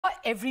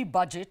every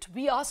budget,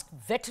 we ask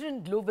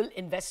veteran global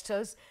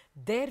investors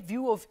their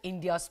view of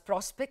India's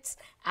prospects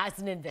as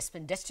an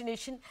investment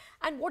destination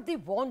and what they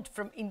want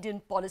from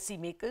Indian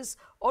policymakers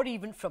or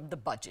even from the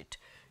budget.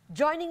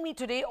 Joining me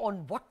today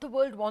on What the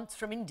World Wants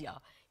from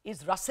India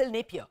is Russell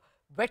Napier,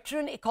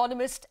 veteran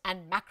economist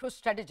and macro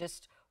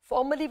strategist,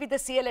 formerly with the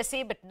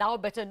CLSA but now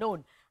better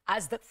known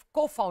as the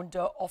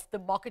co-founder of the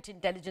market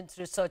intelligence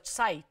research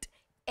site,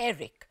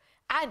 ERIC,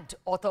 and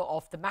author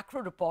of the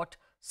macro report,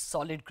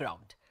 Solid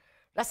Ground.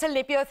 Russell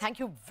Napier, thank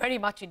you very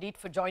much indeed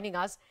for joining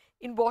us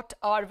in what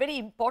are very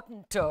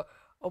important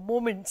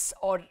moments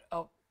or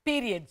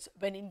periods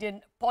when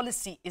Indian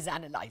policy is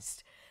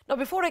analysed. Now,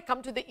 before I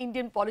come to the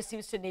Indian policy,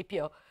 Mr.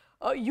 Napier,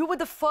 you were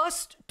the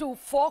first to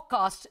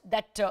forecast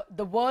that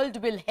the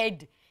world will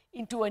head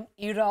into an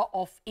era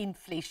of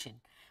inflation.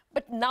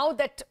 But now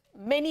that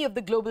many of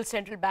the global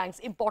central banks,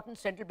 important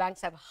central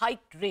banks, have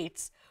hiked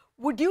rates,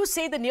 would you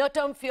say the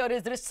near-term fear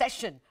is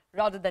recession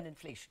rather than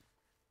inflation?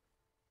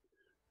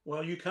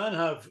 Well, you can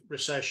have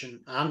recession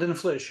and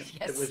inflation.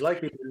 Yes. It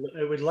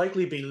would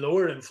likely be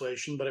lower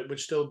inflation, but it would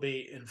still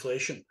be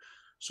inflation.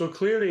 So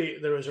clearly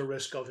there is a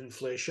risk of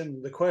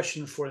inflation. The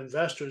question for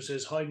investors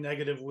is how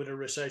negative would a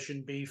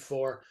recession be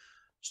for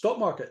stock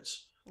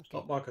markets? Okay.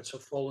 Stock markets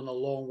have fallen a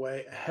long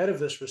way ahead of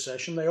this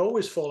recession. They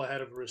always fall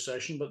ahead of a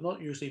recession, but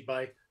not usually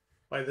by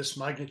this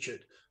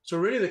magnitude. So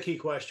really the key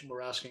question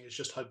we're asking is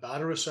just how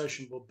bad a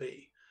recession will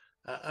be.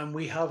 And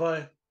we have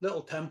a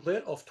little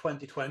template of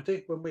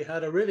 2020 when we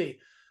had a really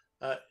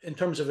in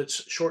terms of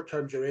its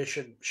short-term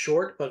duration,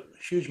 short but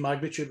huge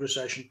magnitude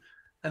recession,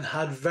 and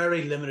had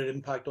very limited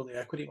impact on the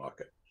equity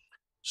market.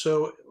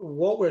 So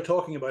what we're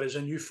talking about is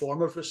a new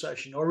form of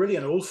recession, or really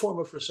an old form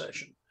of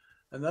recession.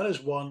 And that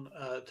is one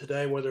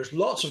today where there's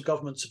lots of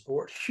government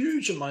support,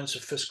 huge amounts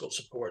of fiscal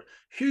support,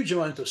 huge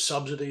amount of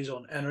subsidies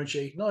on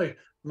energy, now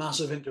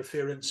massive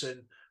interference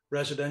in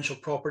residential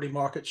property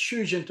markets,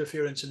 huge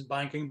interference in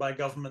banking by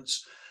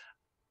governments.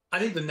 I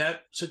think the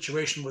net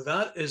situation with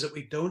that is that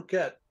we don't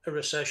get a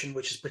recession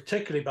which is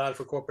particularly bad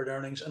for corporate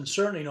earnings, and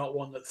certainly not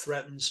one that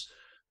threatens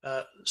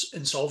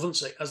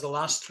insolvency, as the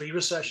last three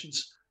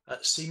recessions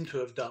seem to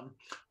have done,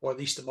 or at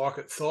least the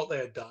market thought they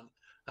had done.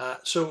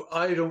 So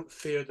I don't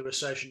fear the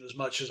recession as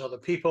much as other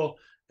people.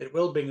 It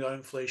will bring down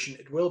inflation.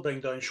 It will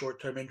bring down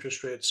short-term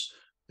interest rates.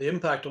 The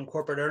impact on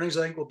corporate earnings,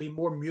 I think, will be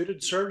more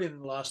muted, certainly in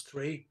the last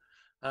three.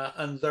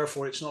 And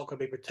therefore, it's not going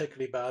to be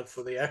particularly bad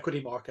for the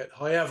equity market.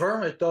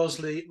 However, it does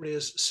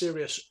raise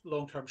serious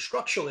long-term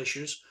structural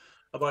issues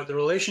about the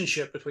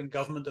relationship between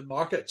government and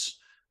markets.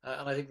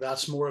 And I think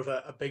that's more of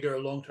a bigger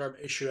long-term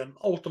issue and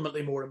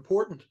ultimately more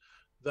important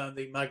than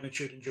the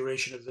magnitude and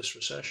duration of this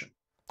recession.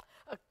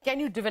 Can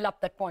you develop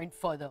that point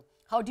further?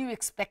 How do you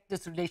expect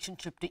this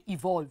relationship to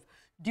evolve?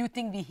 Do you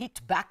think we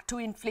hit back to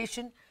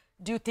inflation?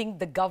 Do you think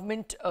the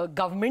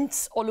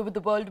governments all over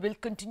the world will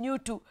continue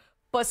to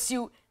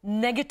pursue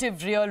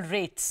negative real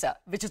rates,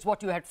 which is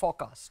what you had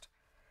forecast?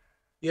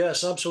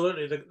 Yes,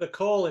 absolutely. The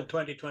call in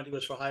 2020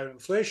 was for higher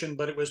inflation,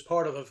 but it was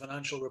part of a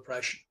financial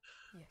repression.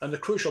 Yes. And the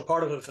crucial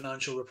part of a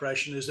financial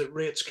repression is that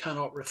rates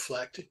cannot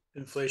reflect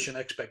inflation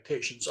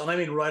expectations. And I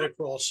mean right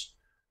across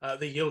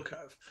the yield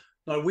curve.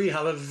 Now, we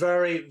have a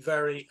very,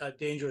 very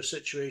dangerous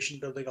situation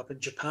building up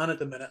in Japan at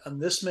the minute.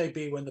 And this may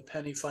be when the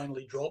penny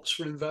finally drops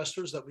for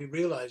investors, that we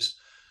realize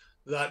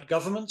that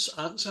governments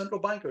and central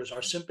bankers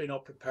are simply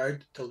not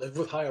prepared to live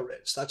with higher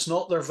rates. That's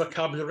not their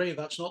vocabulary,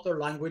 that's not their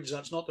language,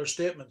 that's not their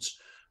statements,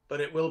 but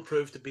it will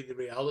prove to be the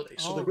reality.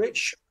 So the great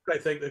shock, I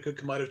think, that could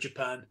come out of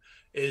Japan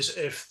is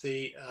if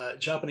the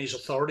Japanese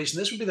authorities, and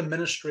this would be the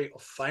Ministry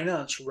of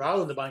Finance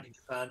rather than the Bank of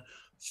Japan,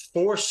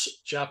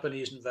 force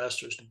Japanese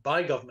investors to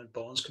buy government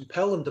bonds,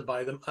 compel them to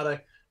buy them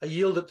at a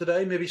yield that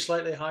today may be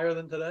slightly higher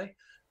than today.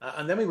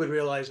 And then we would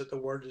realize that the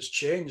world has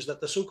changed, that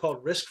the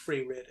so-called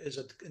risk-free rate is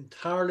an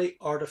entirely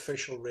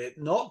artificial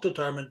rate, not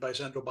determined by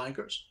central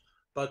bankers,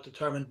 but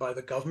determined by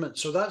the government.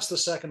 So that's the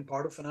second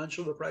part of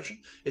financial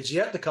repression. It's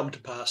yet to come to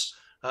pass,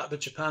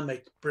 but Japan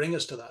may bring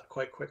us to that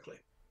quite quickly.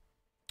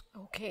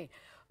 Okay.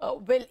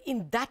 Well,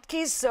 in that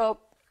case,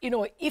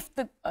 if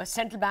the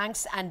central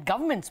banks and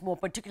governments more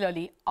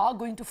particularly are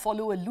going to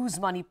follow a lose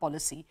money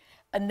policy,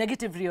 a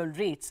negative real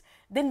rates,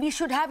 then we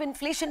should have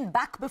inflation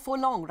back before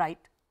long, right?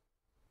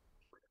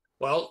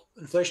 Well,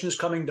 inflation is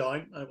coming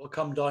down and it will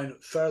come down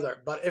further.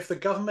 But if the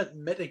government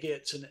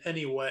mitigates in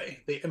any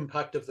way the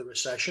impact of the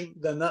recession,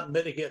 then that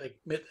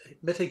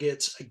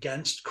mitigates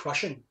against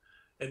crushing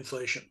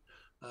inflation.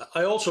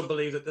 I also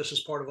believe that this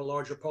is part of a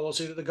larger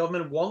policy that the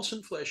government wants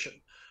inflation.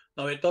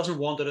 Now, it doesn't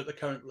want it at the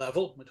current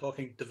level. We're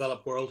talking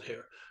developed world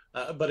here.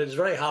 But it's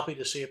very happy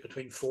to see it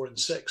between 4 and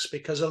 6,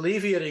 because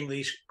alleviating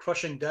these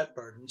crushing debt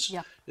burdens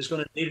is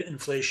going to need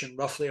inflation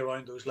roughly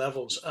around those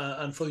levels.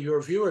 And for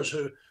your viewers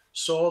who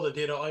saw the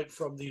data out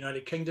from the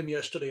United Kingdom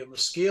yesterday on the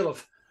scale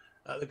of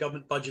the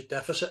government budget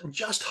deficit and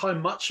just how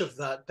much of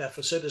that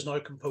deficit is now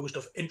composed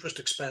of interest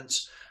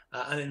expense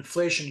and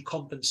inflation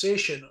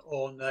compensation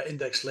on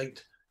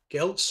index-linked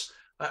gilts,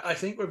 I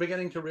think we're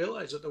beginning to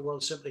realize that the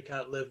world simply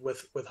can't live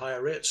with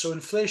higher rates. So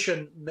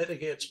inflation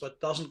mitigates, but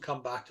doesn't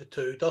come back to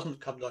two,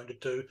 doesn't come down to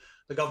two.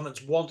 The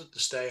governments want it to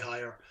stay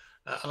higher.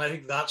 And I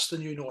think that's the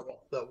new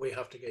normal that we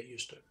have to get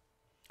used to.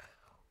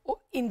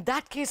 In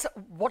that case,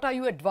 what are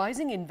you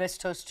advising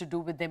investors to do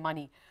with their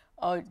money?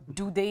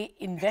 Do they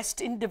invest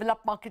in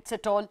developed markets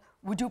at all?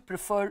 Would you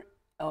prefer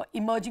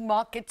emerging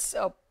markets,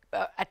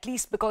 at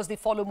least because they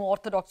follow more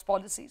orthodox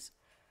policies?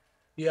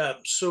 Yeah,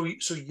 so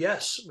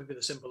yes would be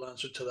the simple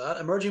answer to that.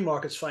 Emerging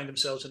markets find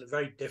themselves in a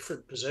very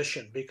different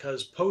position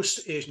because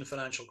post-Asian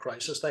financial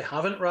crisis, they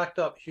haven't racked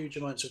up huge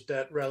amounts of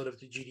debt relative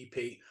to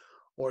GDP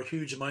or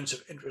huge amounts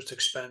of interest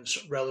expense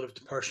relative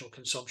to personal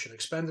consumption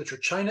expenditure.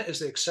 China is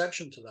the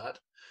exception to that.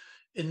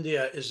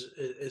 India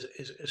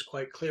is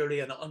quite clearly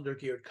an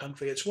undergeared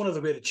country. It's one of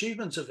the great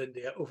achievements of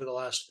India over the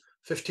last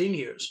 15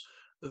 years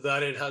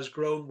that it has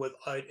grown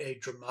without a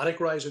dramatic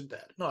rise in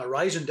debt. Now, a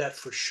rise in debt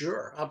for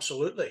sure,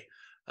 absolutely,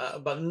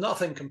 but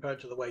nothing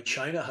compared to the way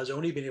China has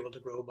only been able to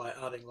grow by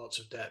adding lots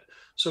of debt.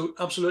 So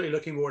absolutely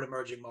looking more at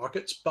emerging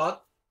markets,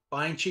 but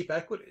buying cheap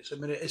equities. I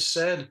mean, it is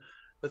said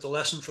that the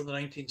lesson from the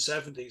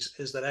 1970s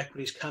is that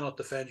equities cannot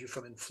defend you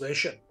from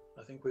inflation.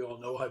 I think we all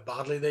know how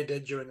badly they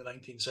did during the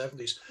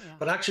 1970s. Yeah.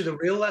 But actually, the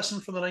real lesson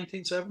from the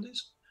 1970s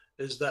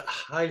is that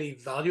highly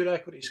valued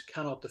equities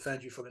cannot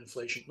defend you from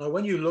inflation. Now,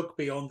 when you look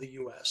beyond the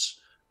US,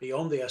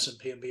 beyond the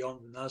S&P and beyond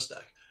the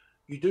NASDAQ,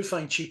 you do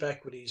find cheap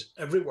equities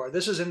everywhere.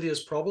 This is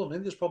India's problem.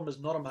 India's problem is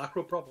not a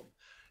macro problem.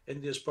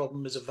 India's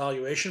problem is a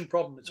valuation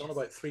problem. It's on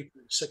about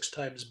 3.6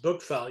 times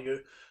book value.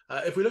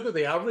 If we look at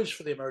the average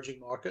for the emerging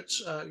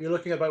markets, you're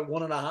looking at about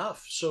 1.5.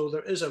 So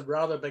there is a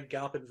rather big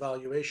gap in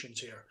valuations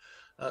here.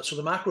 So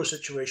the macro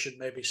situation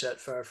may be set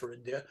fair for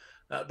India.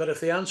 But if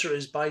the answer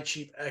is buy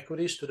cheap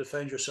equities to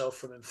defend yourself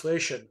from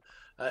inflation,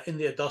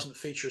 India doesn't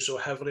feature so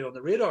heavily on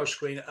the radar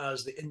screen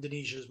as the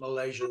Indonesias,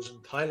 Malaysias,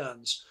 and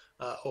Thailands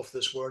of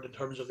this world in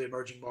terms of the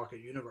emerging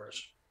market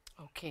universe.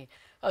 Okay.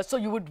 So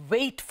you would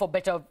wait for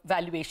better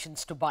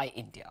valuations to buy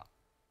India?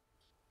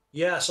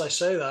 Yes, I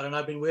say that, and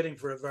I've been waiting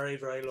for a very,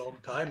 very long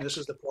time. This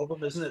is the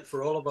problem, isn't it?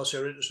 For all of us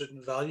who are interested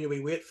in value, we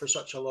wait for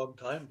such a long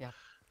time. Yeah.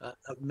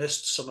 I've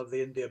missed some of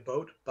the India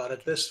boat, but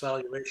at this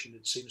valuation,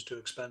 it seems too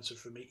expensive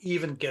for me,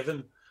 even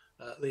given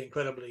the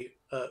incredibly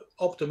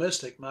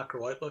optimistic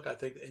macro outlook I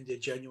think India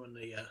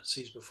genuinely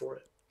sees before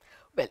it.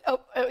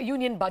 Well, a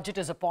union budget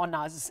is upon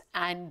us,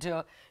 and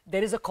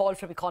there is a call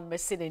from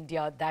economists in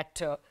India that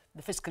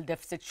the fiscal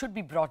deficit should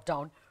be brought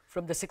down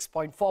from the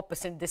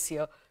 6.4% this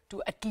year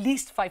to at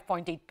least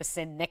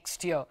 5.8%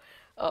 next year.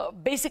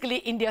 Basically,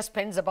 India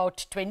spends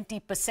about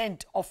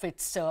 20% of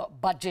its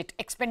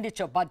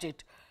expenditure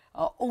budget,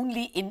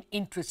 only in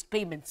interest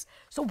payments.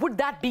 So would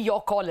that be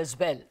your call as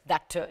well,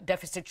 that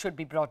deficit should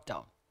be brought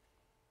down?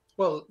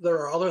 Well, there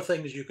are other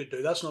things you could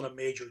do. That's not a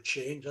major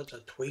change. That's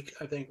a tweak,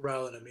 I think,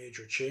 rather than a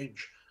major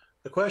change.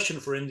 The question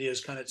for India is,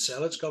 can it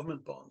sell its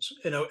government bonds?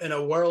 In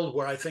a world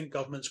where I think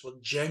governments will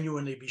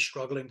genuinely be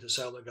struggling to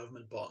sell their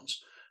government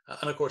bonds.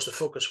 And of course, the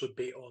focus would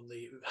be on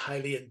the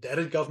highly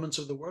indebted governments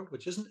of the world,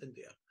 which isn't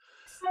India.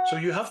 So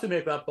you have to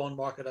make that bond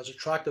market as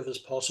attractive as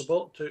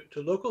possible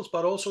to locals,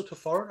 but also to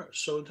foreigners.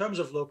 So in terms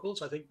of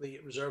locals, I think the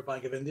Reserve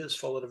Bank of India has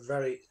followed a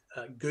very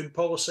good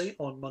policy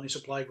on money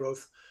supply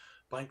growth,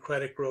 bank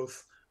credit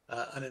growth,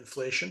 and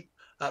inflation.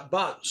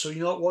 So you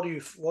know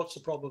what's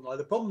the problem now?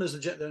 The problem is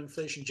the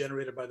inflation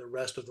generated by the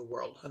rest of the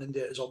world, and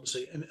India is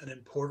obviously an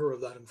importer of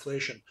that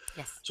inflation.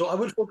 Yes. So I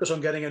would focus on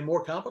getting in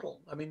more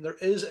capital. I mean, there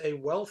is a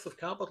wealth of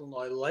capital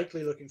now,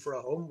 likely looking for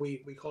a home. We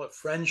call it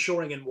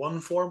friendshoring in one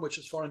form, which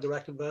is foreign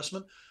direct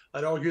investment.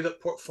 I'd argue that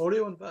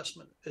portfolio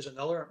investment is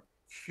another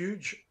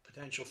huge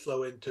potential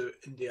flow into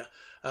India.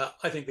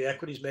 I think the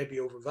equities may be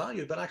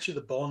overvalued, but actually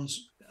the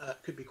bonds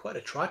could be quite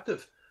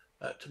attractive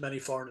to many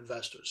foreign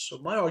investors. So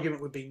my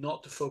argument would be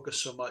not to focus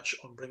so much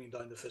on bringing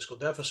down the fiscal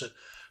deficit,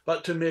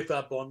 but to make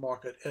that bond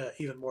market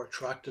even more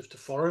attractive to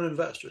foreign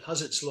investors. It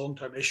has its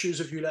long-term issues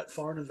if you let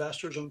foreign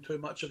investors own too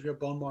much of your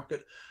bond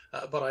market,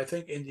 but I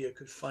think India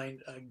could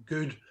find a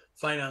good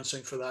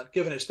financing for that,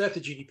 given its debt to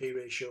GDP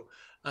ratio,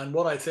 and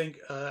what I think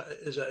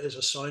is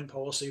a sound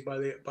policy by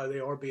the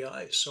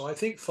RBI. So I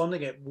think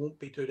funding it won't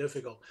be too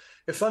difficult.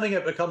 If funding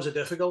it becomes a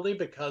difficulty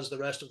because the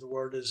rest of the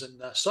world is in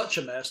such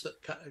a mess that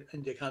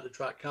India can't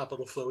attract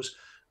capital flows,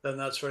 then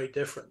that's very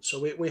different. So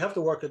we have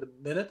to work at the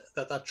minute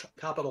that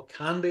capital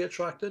can be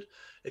attracted.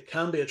 It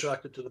can be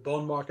attracted to the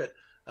bond market,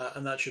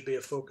 and that should be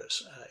a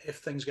focus. If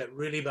things get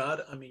really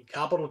bad, I mean,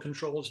 capital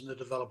controls in the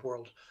developed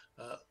world,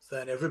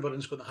 then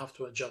everybody's going to have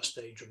to adjust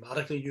a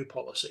dramatically new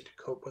policy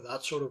to cope with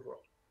that sort of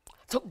world.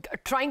 So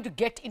trying to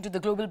get into the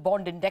global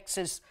bond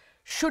indexes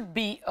should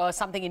be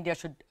something India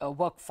should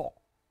work for.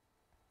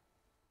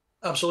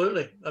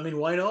 Absolutely. I mean,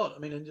 why not? I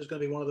mean, India's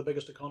going to be one of the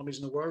biggest economies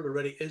in the world. It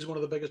already is one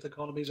of the biggest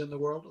economies in the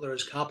world. There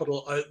is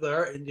capital out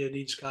there. India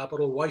needs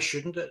capital. Why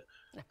shouldn't it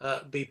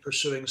be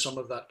pursuing some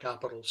of that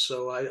capital?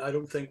 So I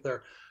don't think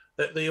the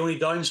only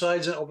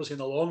downsides, obviously in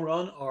the long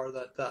run, are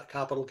that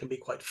capital can be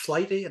quite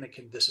flighty and it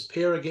can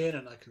disappear again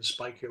and that can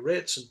spike your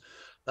rates. And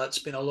That's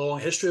been a long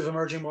history of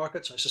emerging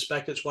markets. I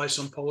suspect it's why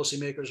some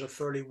policymakers are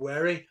fairly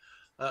wary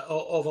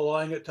of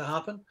allowing it to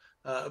happen.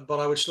 But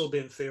I would still be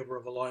in favor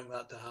of allowing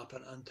that to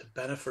happen and to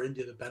benefit for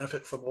India to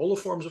benefit from all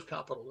the forms of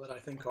capital that I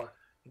think are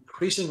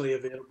increasingly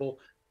available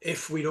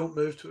if we don't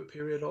move to a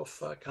period of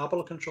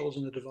capital controls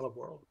in the developed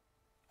world.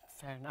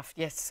 Fair enough.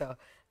 Yes,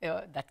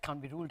 that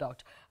can't be ruled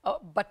out.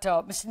 But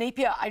Mr.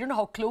 Napier, I don't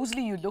know how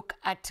closely you look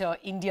at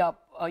India,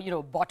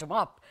 bottom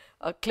up.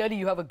 Clearly,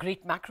 you have a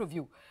great macro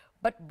view.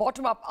 But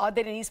bottom up, are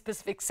there any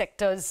specific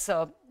sectors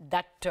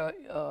that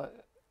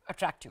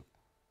attract you?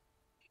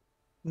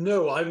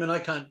 No, I mean, I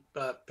can't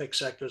pick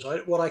sectors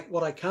out.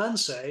 What I can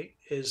say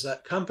is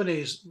that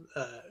companies,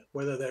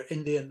 whether they're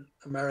Indian,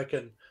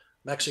 American,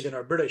 Mexican,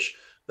 or British,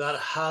 that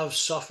have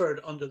suffered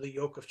under the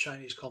yoke of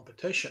Chinese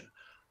competition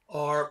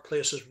are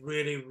places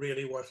really,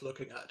 really worth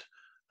looking at.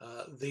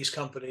 These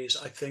companies,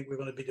 I think we're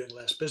going to be doing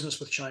less business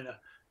with China.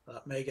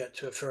 That may get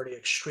to a fairly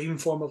extreme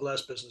form of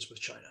less business with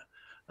China.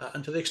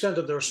 And to the extent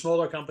that there are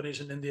smaller companies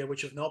in India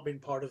which have not been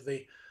part of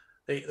the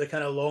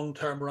kind of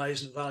long-term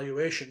rise in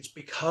valuations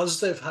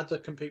because they've had to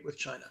compete with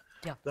China.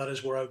 Yeah. That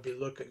is where I would be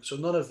looking. So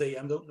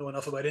I don't know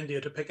enough about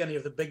India to pick any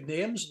of the big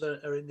names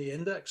that are in the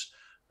index,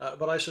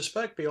 but I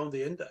suspect beyond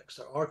the index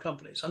there are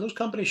companies, and those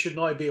companies should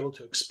now be able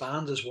to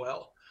expand as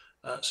well.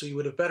 So you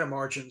would have better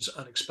margins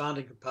and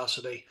expanding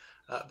capacity,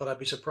 but I'd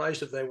be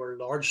surprised if they were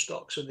large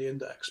stocks in the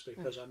index,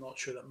 because I'm not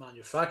sure that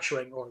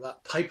manufacturing or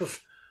that type of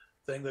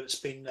thing that it's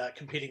been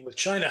competing with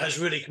China has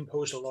really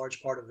composed a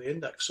large part of the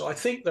index. So I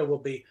think there will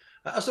be,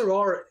 as there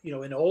are,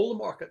 in all the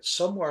markets,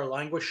 somewhere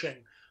languishing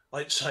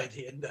outside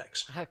the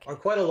index, are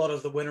quite a lot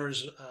of the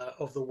winners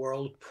of the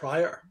world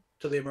prior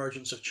to the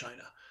emergence of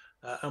China.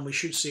 And we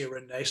should see a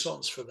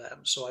renaissance for them.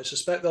 So I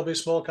suspect there'll be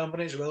small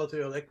companies,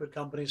 relatively liquid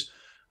companies.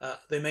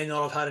 They may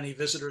not have had any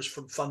visitors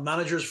from fund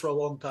managers for a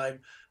long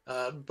time,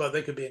 but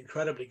they could be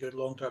incredibly good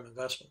long-term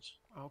investments.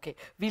 Okay,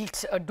 we'll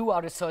do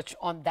our research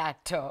on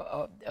that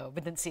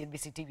within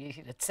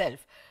CNBC-TV18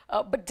 itself.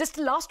 But just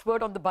a last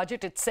word on the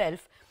budget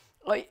itself.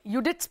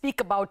 You did speak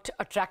about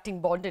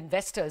attracting bond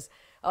investors.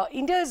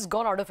 India has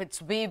gone out of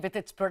its way with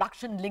its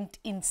production-linked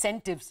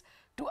incentives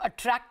to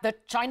attract the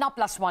China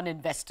Plus One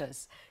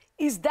investors.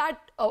 Is that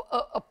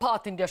a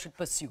path India should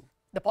pursue,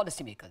 the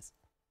policymakers?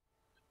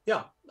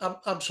 Yeah,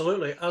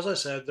 absolutely. As I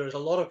said, there's a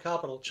lot of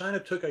capital. China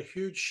took a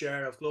huge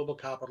share of global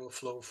capital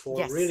flow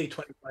for really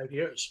 25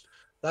 years.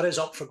 That is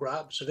up for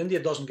grabs. If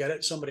India doesn't get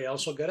it, somebody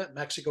else will get it.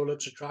 Mexico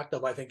looks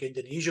attractive. I think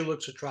Indonesia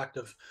looks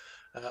attractive.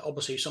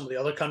 Obviously, some of the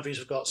other countries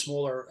have got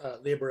smaller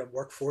labor and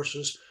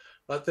workforces.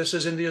 But this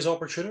is India's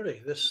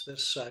opportunity.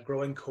 This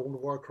growing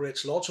Cold War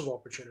creates lots of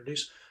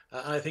opportunities.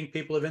 And I think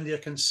people of India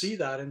can see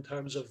that in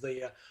terms of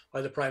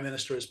how the Prime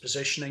Minister is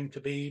positioning to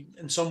be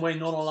in some way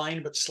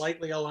non-aligned, but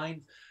slightly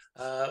aligned.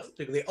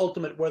 The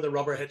ultimate where the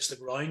rubber hits the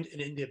ground in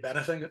India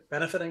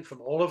benefiting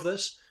from all of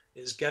this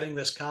is getting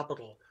this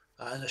capital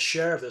and a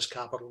share of this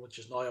capital, which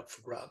is now up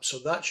for grabs. So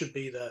that should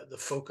be the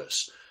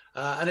focus.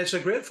 And it's a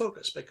great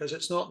focus because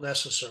it's not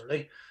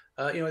necessarily,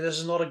 this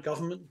is not a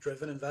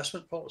government-driven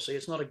investment policy.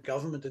 It's not a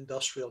government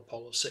industrial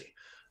policy.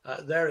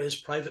 There is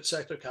private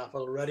sector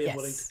capital ready and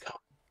willing to come,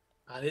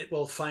 and it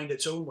will find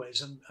its own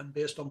ways and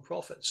based on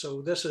profit.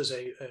 So this is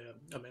I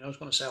was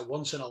going to say a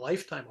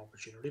once-in-a-lifetime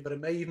opportunity, but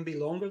it may even be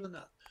longer than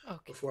that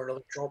before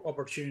another job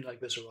opportunity like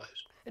this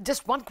arrives.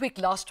 Just one quick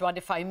last one,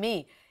 if I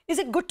may. Is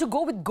it good to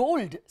go with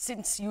gold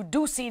since you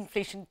do see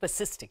inflation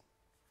persisting?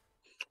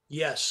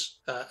 Yes,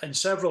 in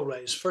several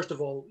ways. First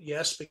of all,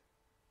 yes, because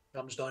it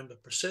comes down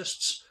but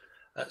persists.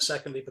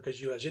 Secondly,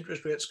 because US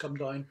interest rates come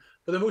down.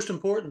 But the most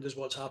important is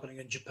what's happening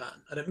in Japan.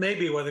 And it may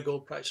be where the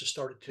gold price has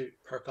started to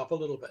perk up a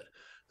little bit.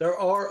 There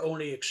are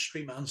only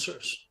extreme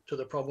answers to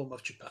the problem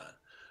of Japan.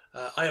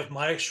 I have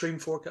my extreme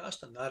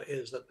forecast, and that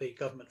is that the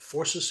government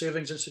forces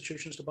savings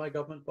institutions to buy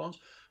government bonds.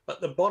 But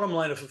the bottom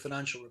line of a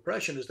financial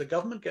repression is the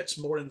government gets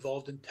more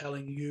involved in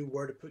telling you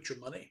where to put your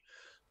money.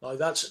 Now,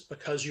 that's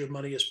because your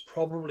money is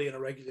probably in a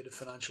regulated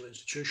financial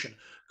institution.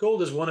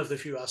 Gold is one of the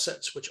few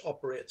assets which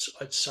operates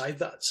outside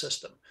that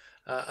system.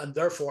 And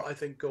therefore, I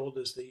think gold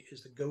is the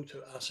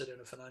go-to asset in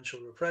a financial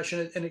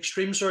repression. In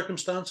extreme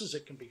circumstances,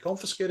 it can be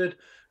confiscated.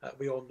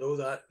 We all know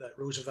that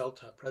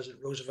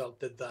President Roosevelt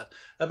did that.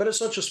 But it's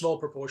such a small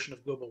proportion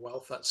of global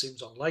wealth that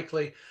seems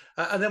unlikely.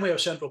 And then we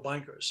have central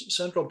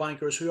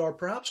bankers who are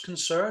perhaps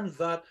concerned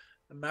that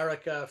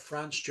America,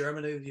 France,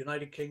 Germany, the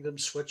United Kingdom,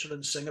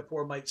 Switzerland,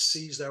 Singapore might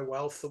seize their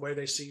wealth the way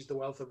they seized the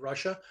wealth of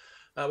Russia.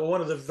 Well,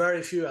 one of the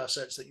very few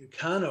assets that you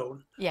can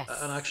own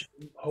and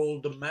actually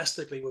hold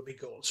domestically would be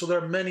gold. So there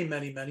are many,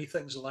 many, many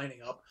things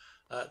lining up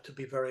to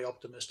be very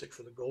optimistic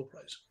for the gold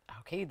price.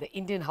 Okay, the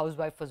Indian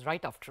housewife was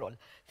right after all.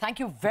 Thank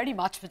you very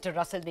much, Mr.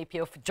 Russell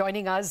Napier, for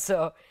joining us.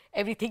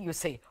 Everything you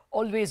say,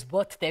 always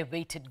worth their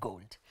weight in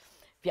gold.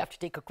 We have to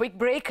take a quick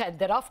break, and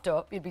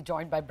thereafter we'll be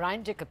joined by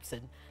Brian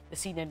Jacobson, the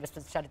Senior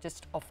Investment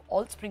Strategist of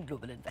Allspring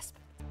Global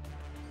Investment.